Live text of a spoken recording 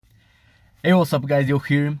Hey, what's up guys, Yo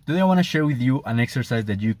here. Today I want to share with you an exercise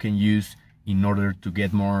that you can use in order to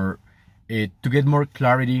get more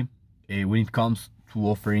clarity when it comes to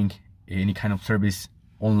offering any kind of service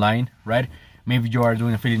online, right? Maybe you are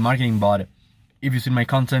doing affiliate marketing, but if you see my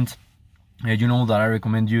content, you know that I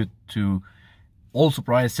recommend you to also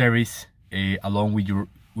provide a service along with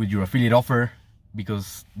your affiliate offer,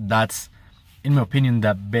 because that's, in my opinion,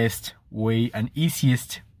 the best way and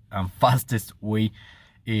easiest and fastest way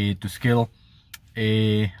to scale.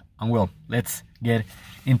 And well, let's get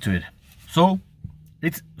into it. So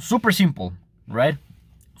it's super simple, right?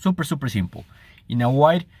 Super simple. In a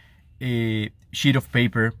white sheet of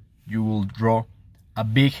paper, you will draw a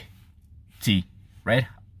big T, right?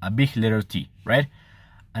 A big letter T, right?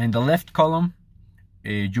 And in the left column,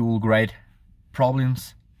 you will write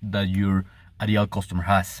problems that your ideal customer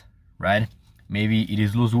has, right? Maybe it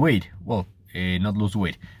is lose weight. Well, not lose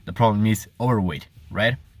weight. The problem is overweight,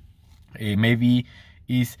 right? Maybe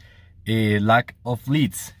is a lack of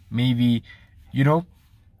leads. Maybe, you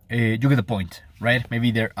get the point, right?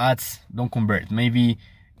 Maybe their ads don't convert. Maybe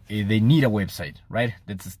they need a website, right?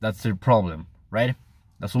 That's their problem, right?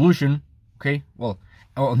 The solution, okay? Well,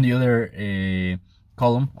 on the other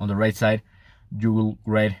column on the right side, you will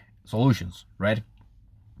write solutions, right?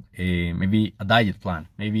 Maybe a diet plan,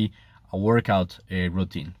 maybe a workout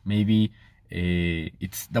routine, maybe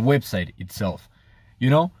it's the website itself.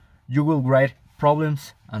 You will write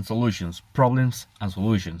problems and solutions,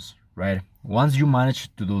 right? Once you manage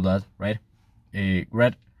to do that, right,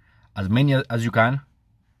 write as many as you can,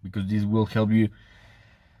 because this will help you.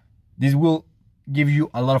 This will give you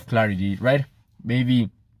a lot of clarity, right? Maybe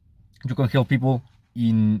you can help people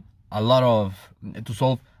to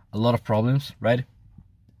solve a lot of problems, right?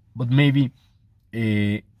 But maybe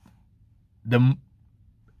you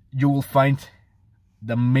will find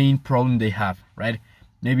the main problem they have, right?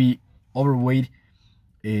 Maybe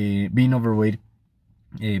being overweight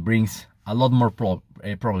brings a lot more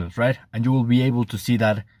problems, right? And you will be able to see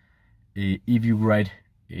that if you write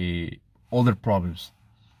other problems.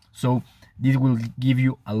 So this will give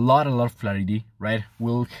you a lot of clarity, right?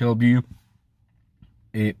 Will help you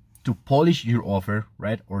to polish your offer,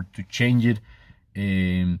 right? Or to change it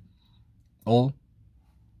all.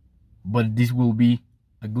 But this will be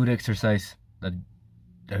a good exercise that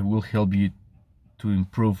will help you to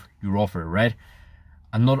improve your offer, right?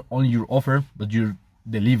 And not only your offer, but your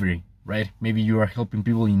delivery, right? Maybe you are helping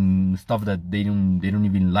people in stuff that they don't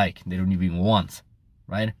even like, they don't even want,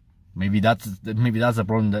 right? Maybe that's the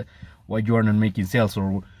problem, that why you are not making sales,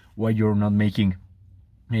 or why you're not making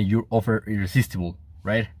your offer irresistible,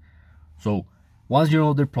 right? So once you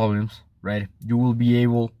know their problems, right, you will be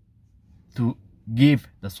able to give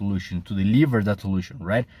the solution, to deliver that solution,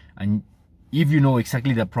 right? And if you know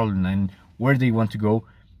exactly the problem and where they want to go,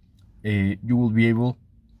 you will be able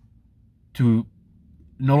to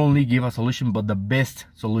not only give a solution, but the best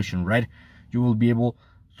solution, right? You will be able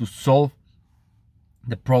to solve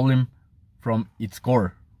the problem from its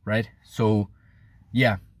core, right? So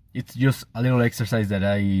yeah, it's just a little exercise that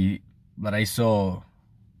I saw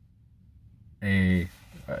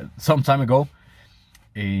some time ago,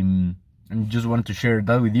 and just wanted to share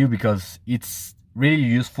that with you because it's really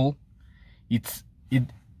useful. It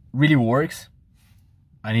really works,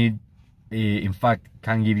 and it in fact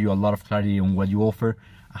can give you a lot of clarity on what you offer,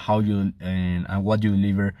 how you and what you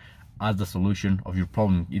deliver as the solution of your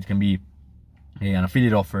problem. It can be an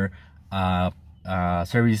affiliate offer, a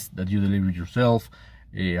service that you deliver yourself,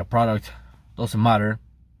 a product, doesn't matter,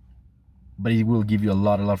 but it will give you a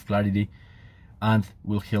lot of clarity and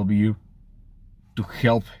will help you to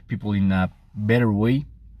help people in a better way,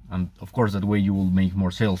 and of course that way you will make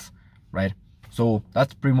more sales, right? So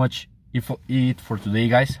that's pretty much it for today,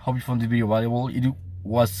 guys. Hope you found this video valuable. It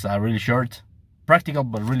was a really short, practical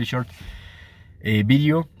but really short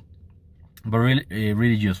video, but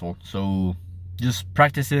really useful. So just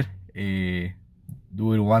practice it,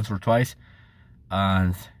 do it once or twice,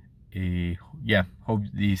 and yeah, hope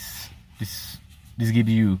this gives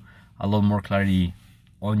you a lot more clarity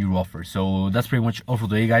on your offer. So that's pretty much all for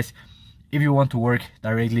today, guys. If you want to work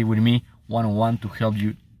directly with me one-on-one to help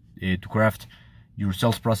you to craft your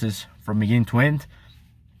sales process from beginning to end,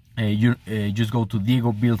 you just go to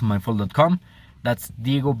diegobuildmyfunnel.com. That's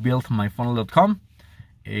diegobuildmyfunnel.com.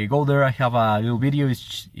 Go there. I have a little video.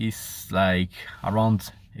 It's like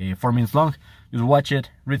around 4 minutes long. Just watch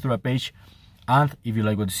it, read through a page, and if you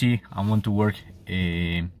like what you see and want to work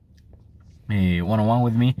one-on-one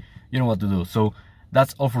with me, you know what to do. So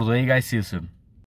that's all for today, guys. See you soon.